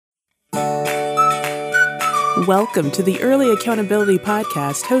Welcome to the Early Accountability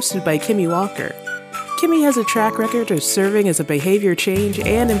Podcast hosted by Kimmy Walker. Kimmy has a track record of serving as a behavior change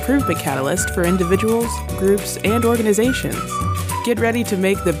and improvement catalyst for individuals, groups, and organizations. Get ready to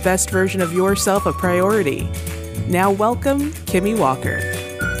make the best version of yourself a priority. Now welcome, Kimmy Walker.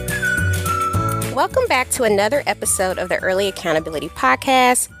 Welcome back to another episode of the Early Accountability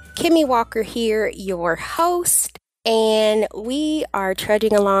Podcast. Kimmy Walker here, your host. And we are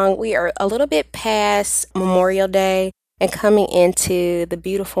trudging along. We are a little bit past Memorial Day and coming into the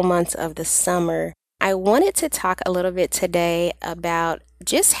beautiful months of the summer. I wanted to talk a little bit today about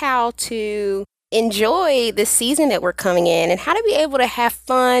just how to enjoy the season that we're coming in and how to be able to have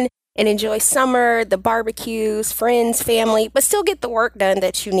fun and enjoy summer, the barbecues, friends, family, but still get the work done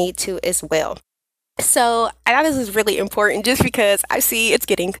that you need to as well. So I thought this was really important just because I see it's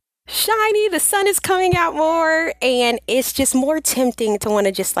getting shiny, the sun is coming out more, and it's just more tempting to want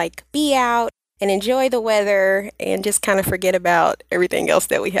to just be out and enjoy the weather and just kind of forget about everything else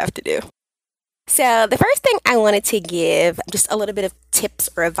that we have to do. So the first thing I wanted to give just a little bit of tips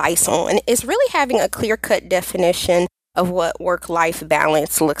or advice on is really having a clear-cut definition of what work-life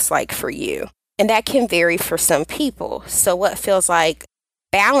balance looks like for you. And that can vary for some people. So what feels like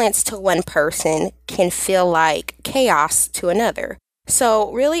balance to one person can feel like chaos to another.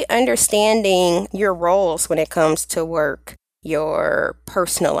 So really understanding your roles when it comes to work, your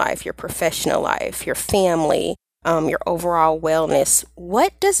personal life, your professional life, your family, your overall wellness.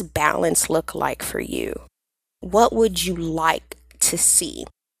 What does balance look like for you? What would you like to see?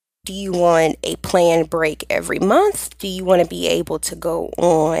 Do you want a planned break every month? Do you want to be able to go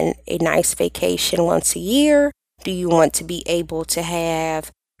on a nice vacation once a year? Do you want to be able to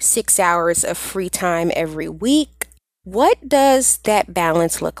have 6 hours of free time every week? What does that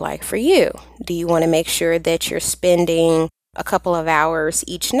balance look like for you? Do you want to make sure that you're spending a couple of hours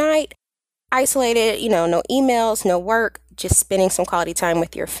each night, isolated, no emails, no work, just spending some quality time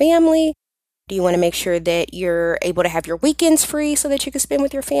with your family? Do you want to make sure that you're able to have your weekends free so that you can spend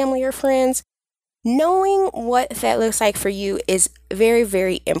with your family or friends? Knowing what that looks like for you is very,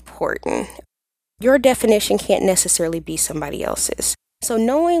 very important. Your definition can't necessarily be somebody else's. So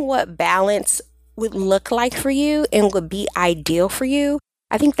knowing what balance would look like for you and would be ideal for you,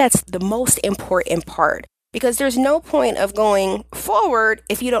 I think that's the most important part, because there's no point of going forward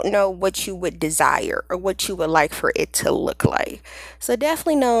if you don't know what you would desire or what you would like for it to look like. So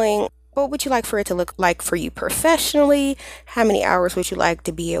definitely knowing what would you like for it to look like for you professionally, how many hours would you like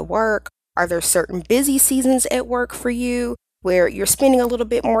to be at work, are there certain busy seasons at work for you where you're spending a little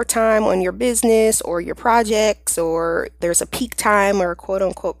bit more time on your business or your projects, or there's a peak time or quote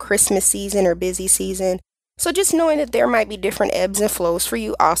unquote Christmas season or busy season. So just knowing that there might be different ebbs and flows for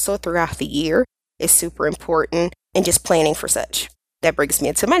you also throughout the year is super important, and just planning for such. That brings me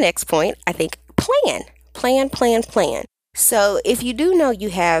into my next point. I think plan. So if you do know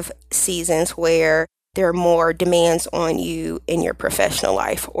you have seasons where there are more demands on you in your professional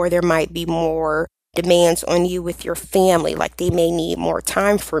life, or there might be more demands on you with your family, like they may need more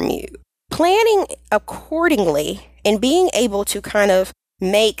time from you. Planning accordingly and being able to kind of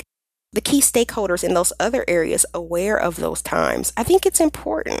make the key stakeholders in those other areas aware of those times, I think it's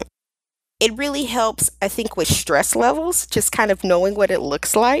important. It really helps, I think, with stress levels, just kind of knowing what it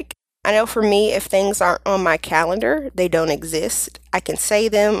looks like. I know for me, if things aren't on my calendar, they don't exist. I can say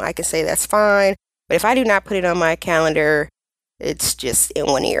them, I can say that's fine, but if I do not put it on my calendar, it's just in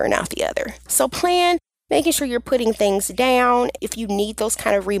one ear and out the other. So plan, making sure you're putting things down. If you need those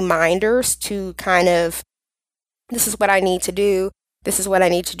kind of reminders to kind of, this is what I need to do, this is what I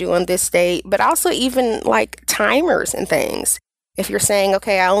need to do on this date, but also even like timers and things. If you're saying,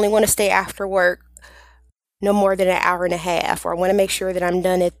 okay, I only want to stay after work no more than an hour and a half, or I want to make sure that I'm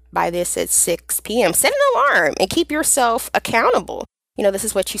done by this at 6 p.m., set an alarm and keep yourself accountable. This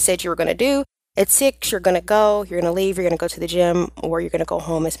is what you said you were going to do. At 6, you're going to go, you're going to leave, you're going to go to the gym, or you're going to go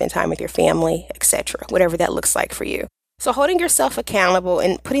home and spend time with your family, etc., whatever that looks like for you. So holding yourself accountable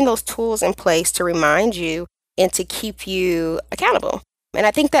and putting those tools in place to remind you and to keep you accountable. And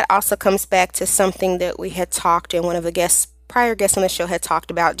I think that also comes back to something that we had talked, and one of the prior guests on the show had talked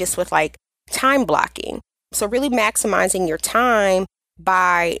about, just with time blocking. So really maximizing your time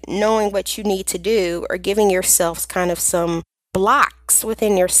by knowing what you need to do, or giving yourself kind of some blocks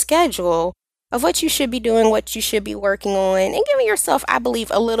within your schedule of what you should be doing, what you should be working on, and giving yourself, I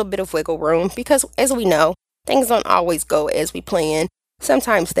believe, a little bit of wiggle room, because as we know, things don't always go as we plan.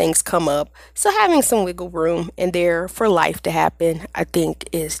 Sometimes things come up. So having some wiggle room in there for life to happen, I think,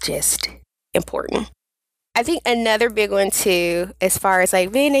 is just important. I think another big one too, as far as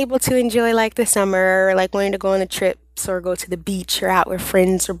being able to enjoy the summer, wanting to go on the trips or go to the beach or out with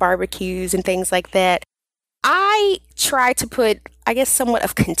friends or barbecues and things like that. I try to put, I guess, somewhat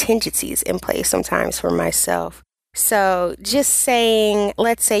of contingencies in place sometimes for myself. So just saying,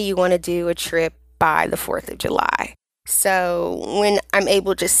 let's say you want to do a trip by the 4th of July. So when I'm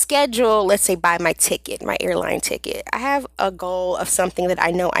able to schedule, let's say buy my ticket, my airline ticket, I have a goal of something that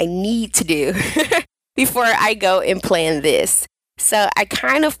I know I need to do before I go and plan this. So I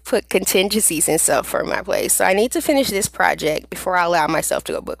kind of put contingencies and stuff for my place. So I need to finish this project before I allow myself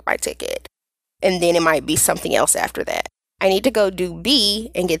to go book my ticket. And then it might be something else after that. I need to go do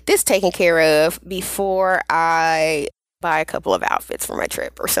B and get this taken care of before I buy a couple of outfits for my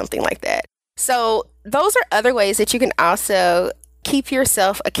trip or something like that. So those are other ways that you can also keep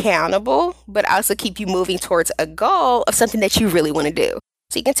yourself accountable, but also keep you moving towards a goal of something that you really want to do.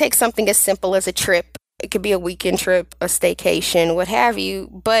 So you can take something as simple as a trip. It could be a weekend trip, a staycation, what have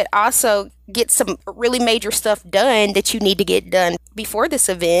you, but also get some really major stuff done that you need to get done before this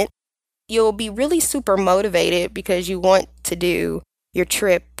event. You'll be really super motivated because you want to do your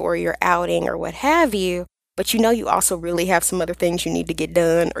trip or your outing or what have you, but you know you also really have some other things you need to get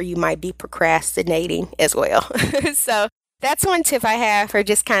done, or you might be procrastinating as well. So that's one tip I have for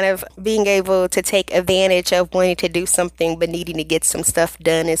just kind of being able to take advantage of wanting to do something but needing to get some stuff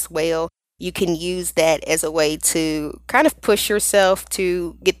done as well. You can use that as a way to kind of push yourself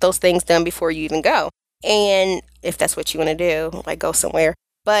to get those things done before you even go. And if that's what you want to do, like go somewhere.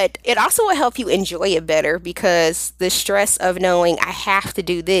 But it also will help you enjoy it better because the stress of knowing I have to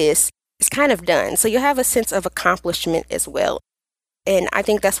do this is kind of done. So you have a sense of accomplishment as well. And I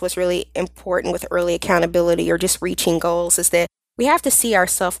think that's what's really important with early accountability or just reaching goals is that we have to see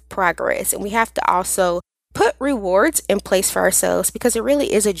ourselves progress, and we have to also put rewards in place for ourselves because it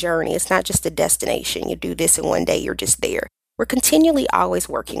really is a journey. It's not just a destination. You do this and one day you're just there. We're continually always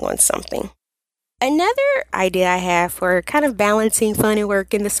working on something. Another idea I have for kind of balancing fun and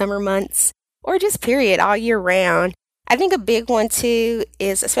work in the summer months, or just period all year round, I think a big one too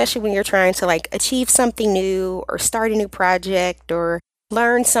is, especially when you're trying to like achieve something new or start a new project or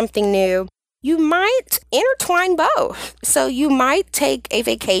learn something new, you might intertwine both. So you might take a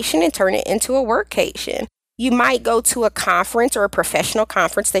vacation and turn it into a workcation. You might go to a conference or a professional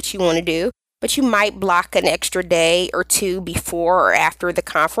conference that you want to do, but you might block an extra day or two before or after the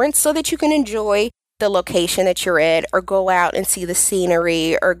conference so that you can enjoy the location that you're at or go out and see the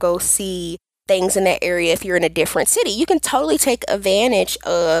scenery or go see things in that area if you're in a different city. You can totally take advantage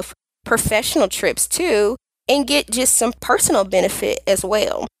of professional trips too and get just some personal benefit as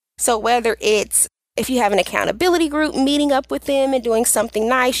well. So whether it's if you have an accountability group, meeting up with them and doing something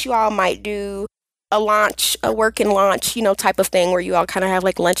nice, you all might do a work and launch, type of thing where you all kind of have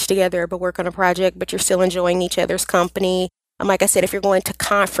like lunch together but work on a project, but you're still enjoying each other's company. Like I said, if you're going to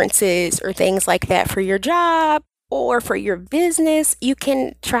conferences or things like that for your job or for your business, you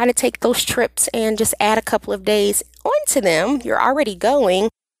can try to take those trips and just add a couple of days onto them. You're already going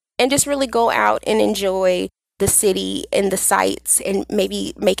and just really go out and enjoy the city and the sights and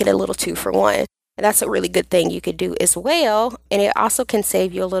maybe make it a little 2-for-1. And that's a really good thing you could do as well. And it also can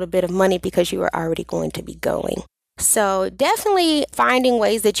save you a little bit of money because you are already going to be going. So definitely finding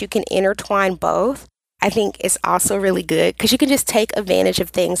ways that you can intertwine both, I think is also really good because you can just take advantage of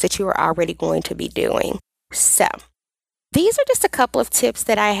things that you are already going to be doing. So these are just a couple of tips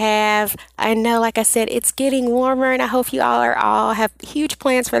that I have. I know, like I said, it's getting warmer and I hope you all have huge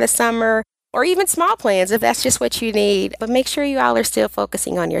plans for the summer or even small plans if that's just what you need. But make sure you all are still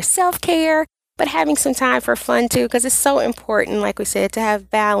focusing on your self-care, but having some time for fun too, because it's so important, like we said, to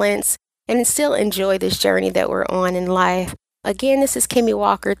have balance and still enjoy this journey that we're on in life. Again, this is Kimmy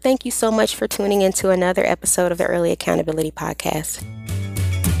Walker. Thank you so much for tuning into another episode of the Early Accountability Podcast.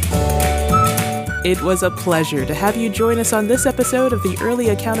 It was a pleasure to have you join us on this episode of the Early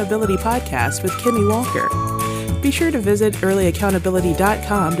Accountability Podcast with Kimmy Walker. Be sure to visit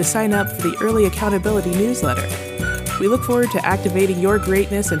earlyaccountability.com to sign up for the Early Accountability newsletter. We look forward to activating your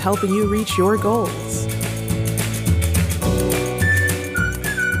greatness and helping you reach your goals.